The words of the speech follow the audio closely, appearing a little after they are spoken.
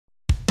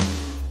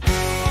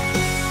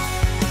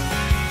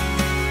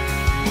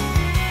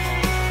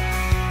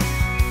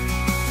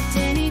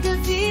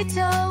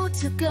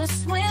took a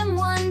swim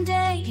one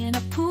day in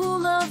a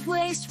pool of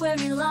waste where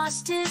he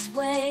lost his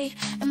way,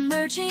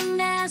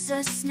 emerging as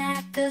a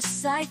snack, a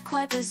sight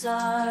quite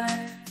bizarre.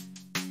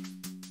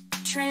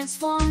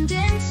 Transformed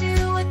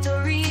into a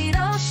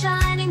Dorito,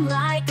 shining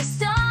like a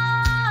star.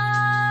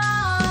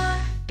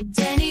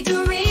 Danny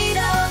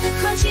Dorito, the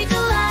crunchy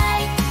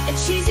delight, a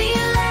cheesy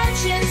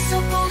legend,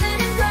 so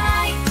golden and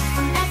bright.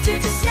 From actor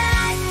to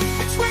snack,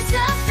 a twist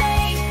of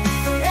fate,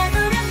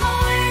 forever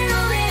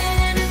immortal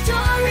in a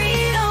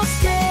Dorito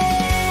state.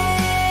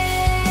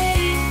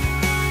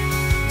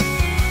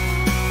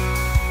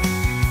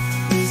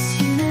 This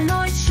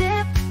humanoid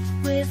ship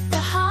with the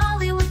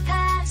Hollywood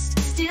past,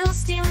 still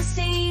stealing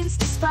scenes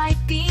despite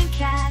being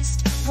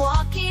cast,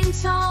 walking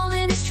tall